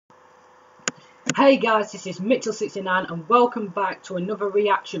Hey guys, this is Mitchell69 and welcome back to another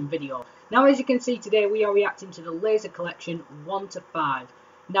reaction video. Now as you can see today we are reacting to the Lazer collection 1 to 5.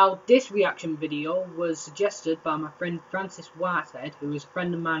 Now this reaction video was suggested by my friend Francis Whitehead, who is a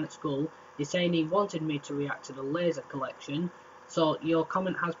friend of mine at school. He's saying he wanted me to react to the Lazer collection. So your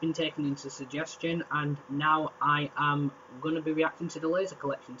comment has been taken into suggestion and now I am going to be reacting to the Lazer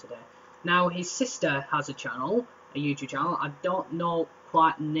collection today. Now his sister has a channel, a YouTube channel. I don't know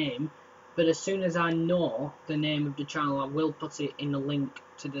quite the name, but as soon as I know the name of the channel, I will put it in the link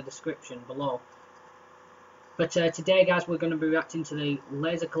to the description below. But today, guys, we're going to be reacting to the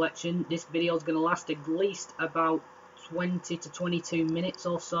Lazer collection. This video is going to last at least about 20 to 22 minutes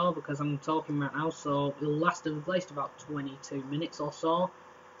or so, because I'm talking right now, so it'll last at least about 22 minutes or so.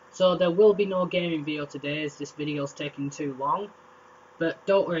 So there will be no gaming video today, as this video is taking too long. But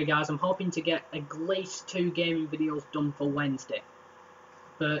don't worry, guys, I'm hoping to get at least 2 gaming videos done for Wednesday.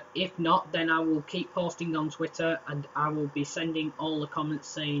 But if not, then I will keep posting on Twitter and I will be sending all the comments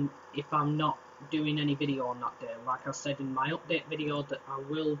saying if I'm not doing any video on that day. Like I said in my update video, that I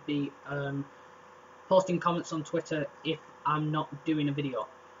will be posting comments on Twitter if I'm not doing a video.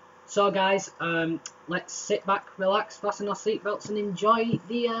 So guys, let's sit back, relax, fasten our seatbelts and enjoy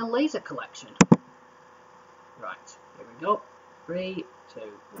the Lazer collection. Right, here we go. 3, 2,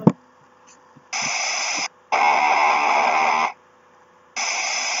 1.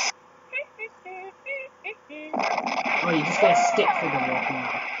 Oh, you just get a stick figure walking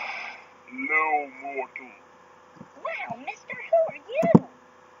around. Hello, mortal. Wow, mister, who are you?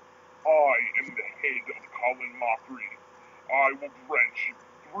 I am the head of Colin Mothry. I will grant you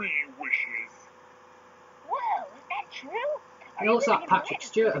 3 wishes. Whoa, is that true? He looks like Patrick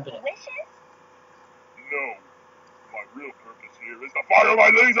Stewart a bit. Wishes? No, my real purpose here is to fire my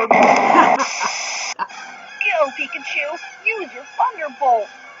laser beam. Go, Pikachu! Use your Thunderbolt!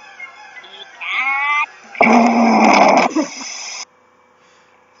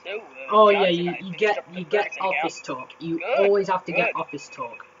 Oh yeah, you get office talk. You Good. always have to get Good. office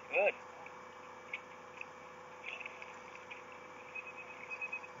talk.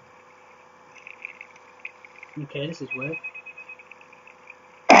 Good. Okay, this is weird.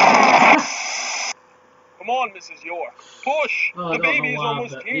 Come on, Mrs. York. Push! Oh, I The don't baby know is why,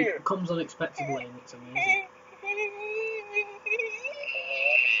 almost but here. it comes unexpectedly and it's amazing.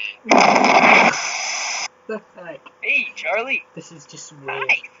 The heck? Hey, Charlie. This is just weird.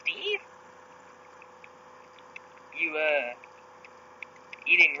 Hi, Steve. You,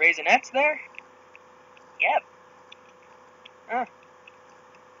 eating Raisinets there? Yep. Huh.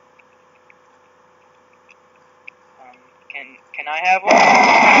 Can I have one?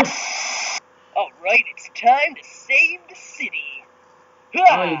 All right, it's time to save the city.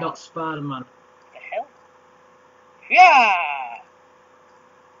 Oh, you got Spider-Man. The hell? Yeah.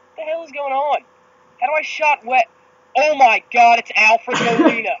 What the hell is going on? How do I shot wet? Oh my God! It's Alfred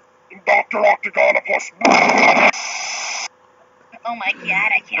Molina. Dr. Octagonopus. Oh my God!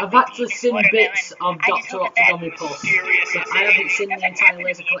 I can't. I've actually seen bits of Dr. Octagonopus, but I haven't seen the entire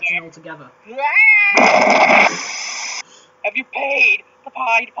Lazer collection altogether. Have you paid the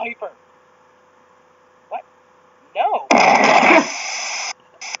Pied Piper? What? No.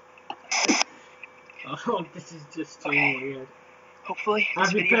 Oh, this is just too weird. Hopefully, this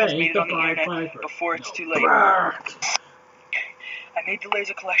Have you video has made paid it the on the Pied internet Piper? before it's No. too late. Bark. I made the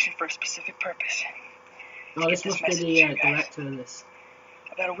Lazer collection for a specific purpose. Oh, this must be the director of this.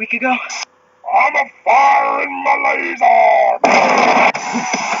 About a week ago, I'm a firing my laser.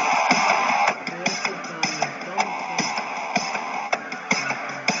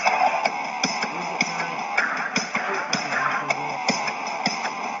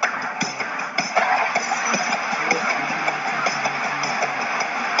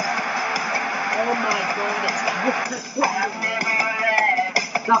 Oh my God, it's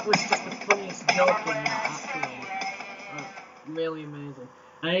that was just the funniest joke in that, actually. Really amazing.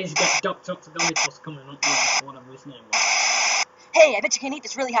 And he's got Dr. Octagonopus coming up with whatever his name was. Hey, I bet you can't eat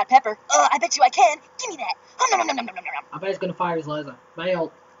this really hot pepper. I bet you I can. Give me that. Nom, nom, nom, nom, nom, nom, nom. I bet he's gonna fire his laser.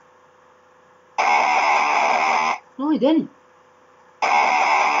 Bail. No, he didn't.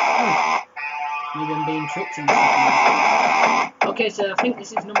 Oh. Maybe I'm being tricked in this. Okay, so I think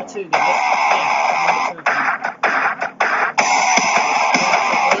this is number 2, guys. Yeah, number 2.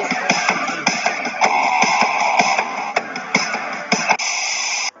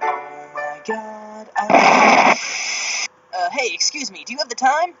 Oh my God. Hey, excuse me. Do you have the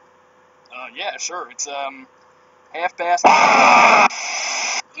time? yeah, sure. It's 1:30.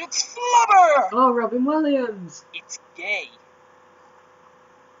 It's Flubber. Oh, Robin Williams. It's gay.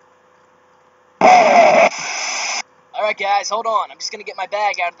 Alright guys, hold on. I'm just gonna get my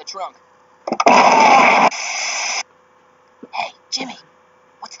bag out of the trunk. Hey, Jimmy,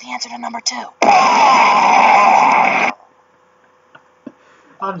 what's the answer to number 2?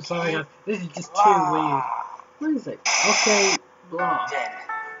 I'm sorry, guys. This is just too weird. What is it? Okay, blah. Then,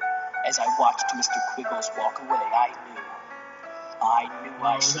 as I watched Mr. Quiggles walk away, I knew I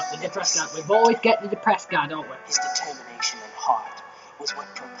Oh, we got the depressed guy. We've always get the depressed guy, don't we? His determination and heart was what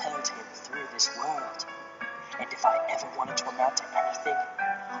propelled him through this world. And if I ever wanted to amount to anything,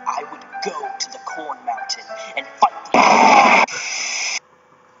 I would go to the Corn Mountain and fight the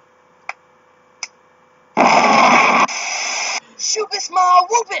Shoopus Ma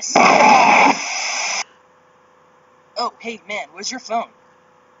Whoopus! Oh, hey man, where's your phone?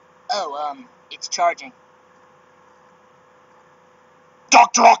 Oh, it's charging.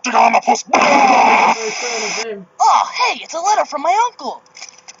 Dr. Octagonopus! Oh, hey, it's a letter from my uncle.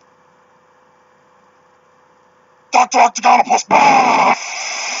 Dr. Octagonopus!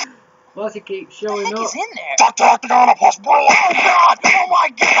 Why does he keep What the showing heck up? is in there? Dr. Octagonopus! Oh god! Oh my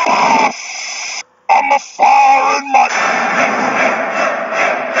god! I'm a fire in my...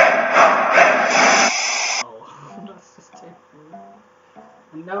 Oh, that's just too funny.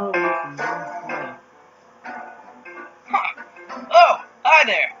 No, it's not funny. Oh, hi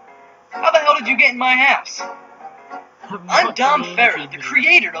there. How the hell did you get in my house? I'm Dom Ferry, the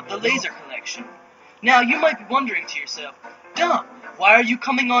creator of the Lazer collection. Now, you might be wondering to yourself, Dom, why are you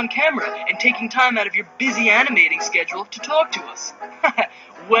coming on camera and taking time out of your busy animating schedule to talk to us?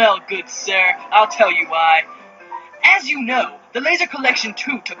 Well, good sir, I'll tell you why. As you know, the Lazer Collection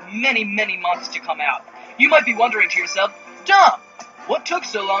 2 took many, many months to come out. You might be wondering to yourself, Dom, what took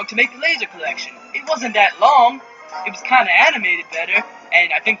so long to make the Lazer Collection? It wasn't that long. It was kind of animated better,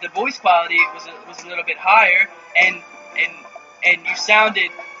 and I think the voice quality was a little bit higher, and you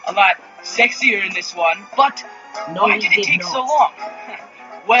sounded a lot sexier in this one, but No, why you did it did take not. so long?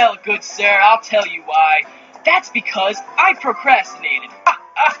 Well, good sir, I'll tell you why. That's because I procrastinated.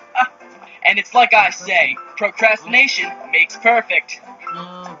 And it's like I say, procrastination makes perfect.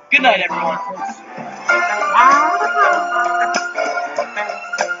 Good night, everyone.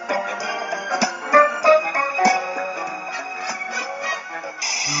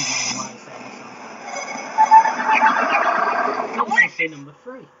 Let's see number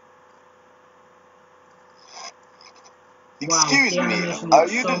 3. Excuse the me, animation are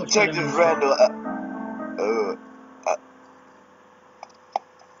looks you so much better Detective than this Randall?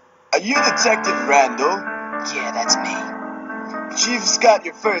 Are you Detective Randall? Yeah, that's me. Chief's got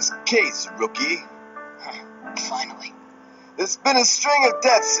your first case, rookie. Finally. There's been a string of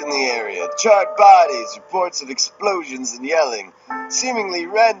deaths in the area. Charred bodies, reports of explosions and yelling. Seemingly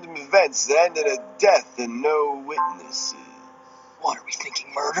random events that ended in death and no witnesses. What, are we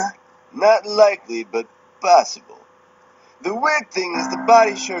thinking murder? Not likely, but possible. The weird thing is the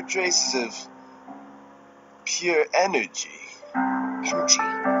bodies show traces of pure energy. Energy?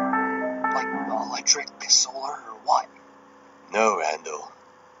 Like electric, solar, or what? No, Randall.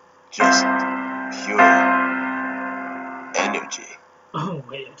 Just pure energy. Oh,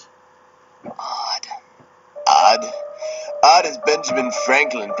 weird. Odd. Odd? Odd as Benjamin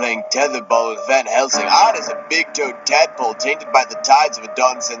Franklin playing tetherball with Van Helsing. Odd as a big-toed tadpole tainted by the tides of a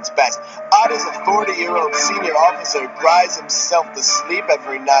dawn since past. Odd as a 40-year-old senior officer who cries himself to sleep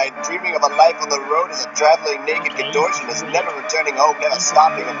every night, dreaming of a life on the road as a traveling naked contortionist, never returning home, never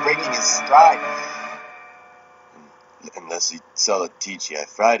stopping or breaking his stride. Unless he saw it TGI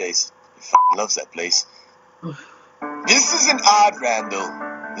Fridays. He f***ing loves that place. This isn't odd, Randall.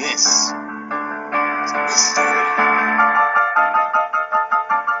 This is a mystery.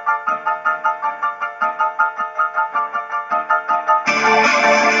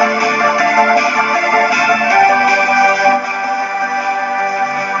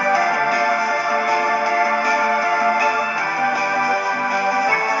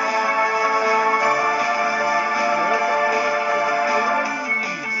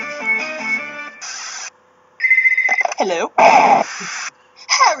 Hello?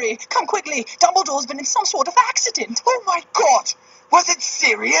 Harry, come quickly. Dumbledore's been in some sort of accident. Oh my god! Was it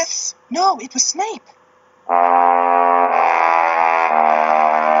serious? No, it was Snape.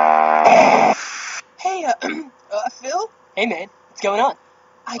 Hey, Phil? Hey man, what's going on?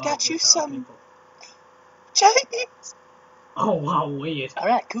 I got you some People. jelly beans. Oh, wow, weird.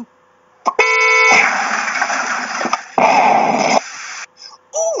 Alright, cool.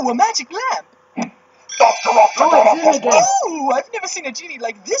 Ooh, a magic lamp. Oh, it's in again. Ooh, I've never seen a genie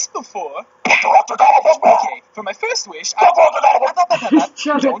like this before. Dr. Okay, for my first wish,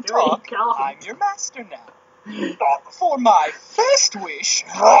 don't talk. God. I'm your master now. For my first wish,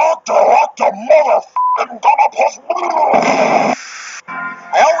 Dr. Mother...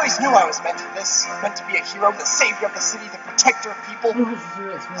 I always knew I was meant for this. Meant to be a hero, the savior of the city, the protector of people. I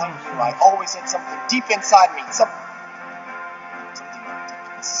knew I always had something deep inside me. Something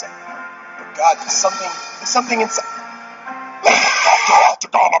deep inside. But God, there's something inside.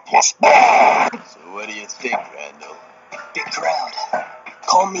 So what do you think, Randall? Big crowd.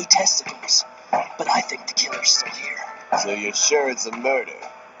 Call me testicles, but I think the killer's still here. So you're sure it's a murder?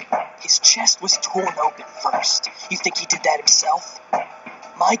 His chest was torn open first. You think he did that himself?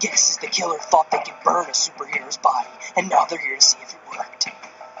 My guess is the killer thought they could burn a superhero's body, and now they're here to see if it worked.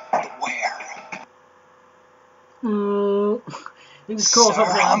 But where? Sir,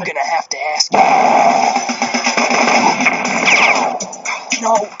 I'm gonna have to ask you.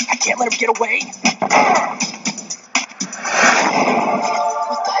 No, I can't let him get away.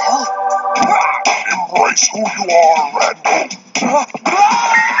 What the hell? Embrace who you are, Randall.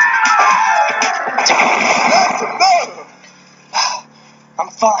 I'm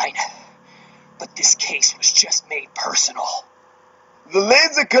fine. But this case was just made personal. The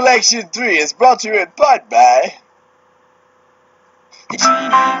Lazer Collection 3 is brought to you in part by... The Genie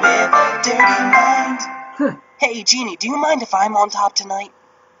with a dirty mind. Hey, Genie, do you mind if I'm on top tonight?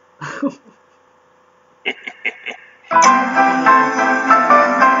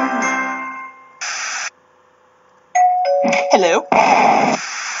 Hello?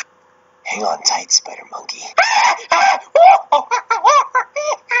 Hang on tight, Spider Monkey.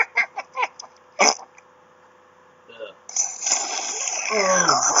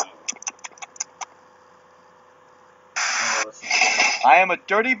 I am a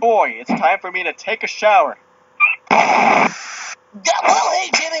dirty boy. It's time for me to take a shower. Well, hey,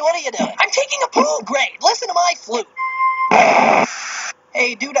 Jimmy, what are you doing? I'm taking a pool grade. Listen to my flute.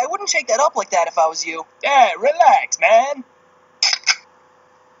 Hey, dude, I wouldn't shake that up like that if I was you. Yeah, relax, man.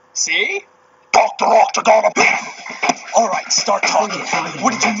 See? Dr. Octagon. All right, start talking.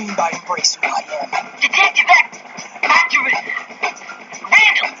 What did you mean by embrace who I am? Detective Activist.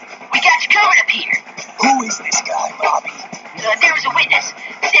 Randall, we got you covered up here. Who is this guy, Bobby? There was a witness.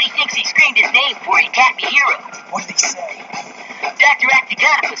 Said he thinks he screamed his name for a Academy hero. What did he say? Dr.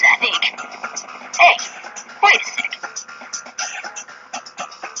 Octagonopus, I think. Hey, wait a sec.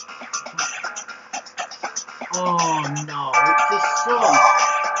 Oh no, it's his son.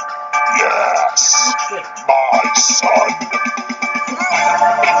 Yes, my son.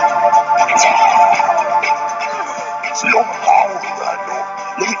 Feel the power, Randall.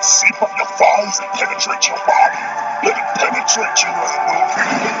 Let it seep up your thighs and penetrate your body. Let it penetrate you, Randall.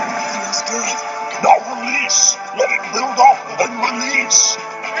 Feels good. Now release. Let it build up and release.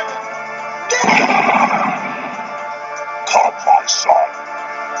 Come, my son.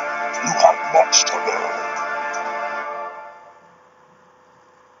 You have much to learn.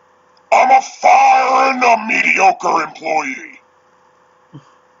 I'm a fire and a mediocre employee.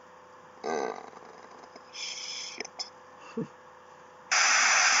 Shit.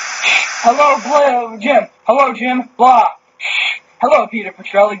 Hello, Jim. Hello, Jim. Blah. Hello, Peter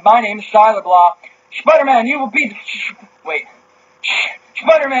Petrelli. My name is Siler Blah. Spider-Man, you will be... Wait.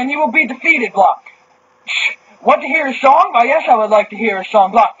 Spider-Man, you will be defeated, Blah. Want to hear a song? Why, yes, I would like to hear a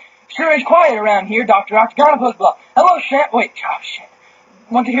song, Blah. Sure is quiet around here, Dr. Octagonopus, Blah. Hello, Sam... Wait. Oh, shit.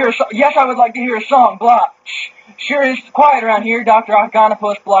 Want to hear a song? Yes, I would like to hear a song, Blah. Sure is quiet around here, Dr.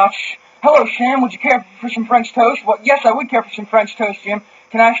 Octagonopus, Blah. Hello, Sam. Would you care for some French toast? Well, yes, I would care for some French toast, Jim.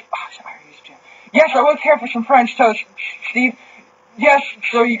 Can I... Oh, sorry, Jim. Yes, I would care for some French toast, Steve. Yes,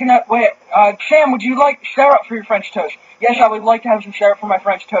 so you can... wait, Sam, would you like syrup for your French toast? Yes, I would like to have some syrup for my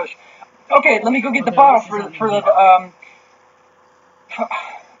French toast. Okay, let me go get the bottle for the,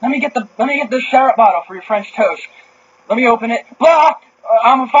 let me get the syrup bottle for your French toast. Let me open it. Blah!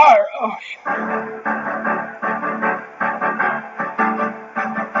 I'm on fire. Oh, shit.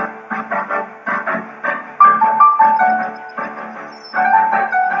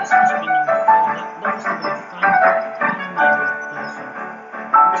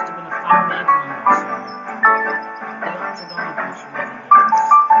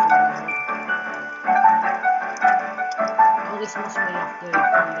 This must be after he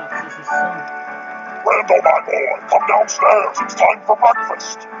found out it's his son. Randall, my boy, come downstairs. It's time for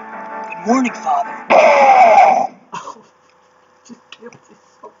breakfast. Good morning, Father. Just killed his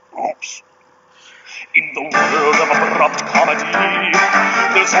son. Oops. In the world of abrupt comedy,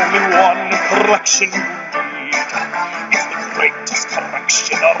 there's only one correction you need. It's the greatest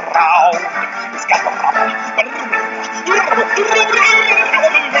correction around. It's got the collection point.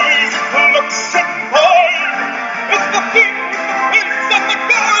 It's the thing, it's the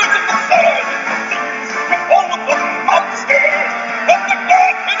guards of the sun. All of the monsters, and the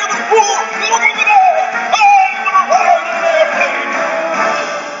gods, and the fools, look over there.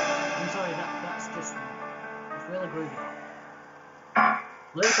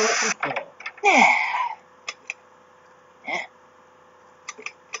 Laser Collection 4.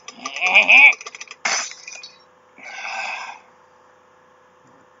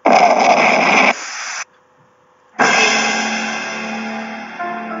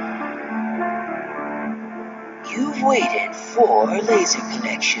 You've waited 4 laser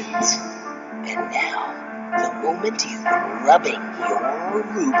collections, and now the moment you've been rubbing your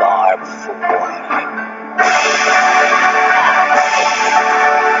rhubarb for.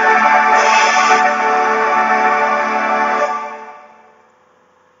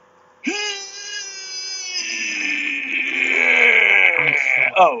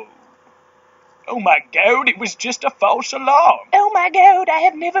 Oh my god, it was just a false alarm. Oh my god, I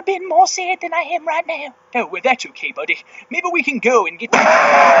have never been more sad than I am right now. Oh, well, that's okay, buddy. Maybe we can go and get...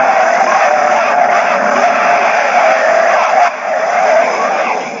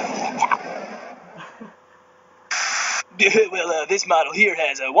 Well, this model here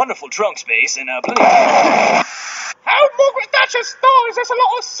has a wonderful trunk space and plenty of... How Margaret Thatcher stars, there's a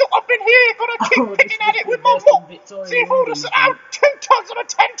lot of soot up in here. Gotta keep picking at it with my mop. See if all this out 2 tons on a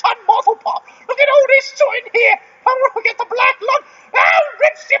 10-ton mortal pot. Look at all this soot in here. I want to get the black lung. Oh,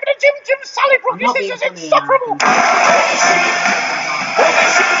 Rip Sip and a Jim Sally Brook. This is insufferable.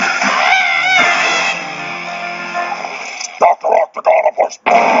 Dr. Octagonopus.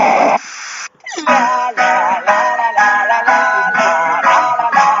 La la la la la la la la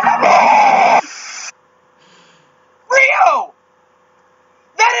la la. Rio!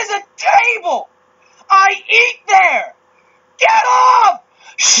 That is a table! I eat there! Get off!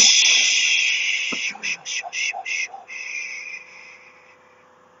 Shh! Shush, shush, shush, shush, shush.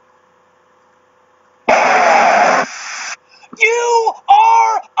 You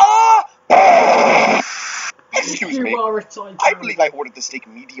are a... Excuse me. I believe I ordered the steak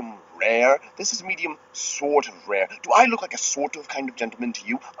medium rare. This is medium sort of rare. Do I look like a sort of kind of gentleman to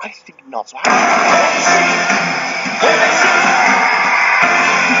you? I think not. So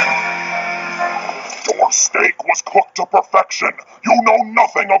Your steak was cooked to perfection. You know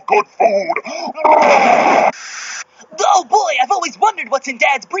nothing of good food. Oh boy, I've always wondered what's in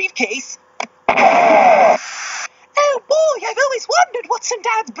Dad's briefcase. Oh boy, I've always wondered what's in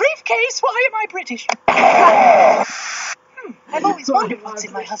Dad's briefcase. Why am I British? I've always wondered what's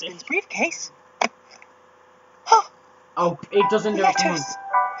in my husband's briefcase. Huh. Oh, it doesn't do it to me. Letters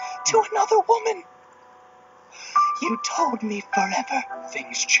to another woman. You told me forever.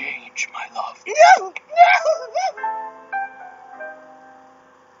 Things change, my love. No!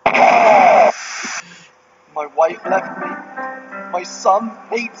 No! My wife left me. My son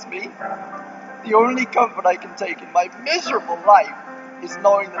hates me. The only comfort I can take in my miserable life is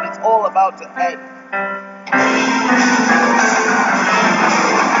knowing that it's all about to end.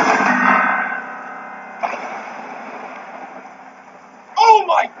 Oh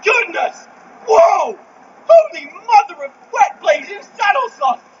my goodness! Whoa! Holy mother of wet blazing saddle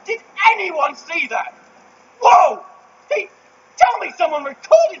sauce! Did anyone see that? Whoa! Tell me someone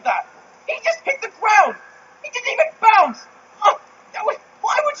recorded that! He just hit the ground! He didn't even bounce!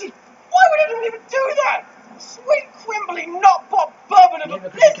 Why would anyone even do that? Sweet, crimbly, not-pop bourbon of a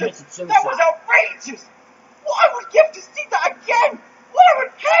blizzard! That was outrageous! Well, I would give to see that again! What I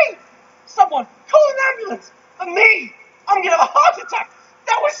would pay! Someone, call an ambulance! For me! I'm gonna have a heart attack!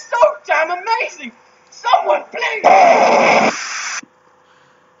 That was so damn amazing! Someone, please!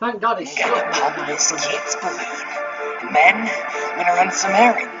 Thank God it's Got a pop this kid's balloon. And then I'm gonna run some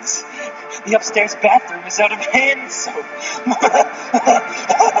errands. The upstairs bathroom is out of hand, so...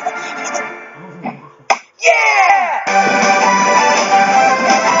 Yeah!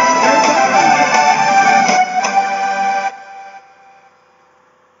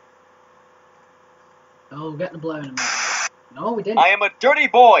 Oh, get the blow in a minute. No, we didn't. I am a dirty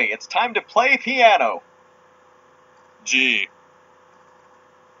boy. It's time to play piano. G.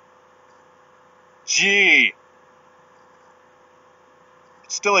 G.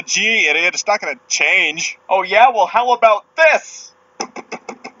 It's still a G, idiot. It's not going to change. Oh, yeah? Well, how about this?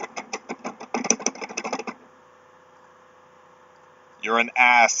 You're an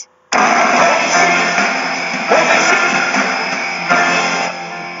ass.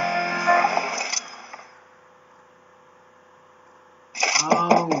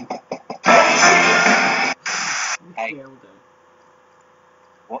 Oh. Hey. Killed him.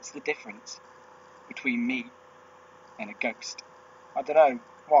 What's the difference between me and a ghost? I don't know.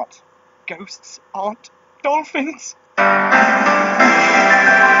 What? Ghosts aren't dolphins? Good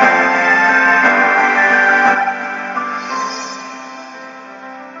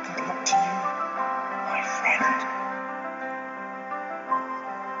luck to you, my friend.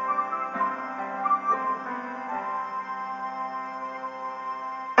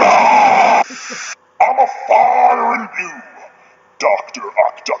 you, Dr.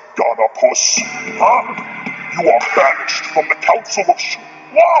 Octagonopus. Huh? You are banished from the Council of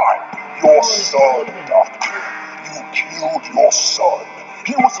Why? Your son, Doctor. You killed your son.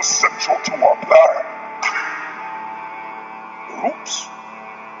 He was essential to our plan. Oops.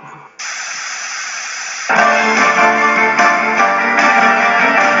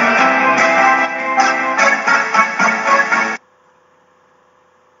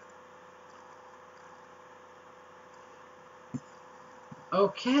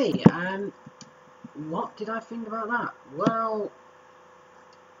 Okay, what did I think about that? Well,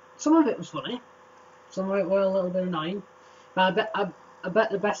 some of it was funny, some of it were a little bit annoying, but I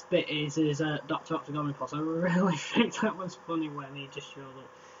bet the best bit is Dr. Octagonopus. I really think that was funny when he just showed up.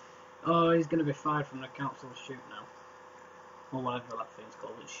 Oh, he's going to be fired from the council shoot now. Or whatever that thing's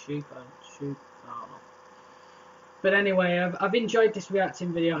called. It's shoot, I don't know. But anyway, I've enjoyed this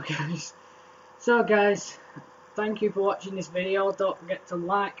reacting video, guys. So guys, thank you for watching this video. Don't forget to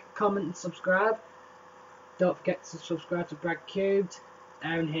like, comment and subscribe. Don't forget to subscribe to Brad Cubed,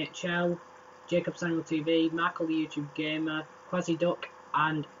 Aaron HL, Jacob Samuel TV, Michael the YouTube Gamer, Quasi Duck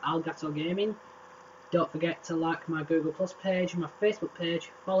and Algato Gaming. Don't forget to like my Google Plus page, my Facebook page,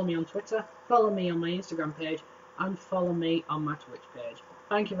 follow me on Twitter, follow me on my Instagram page, and follow me on my Twitch page.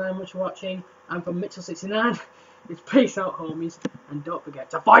 Thank you very much for watching. I'm from Mitchell69. It's peace out, homies, and don't forget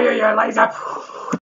to fire your laser!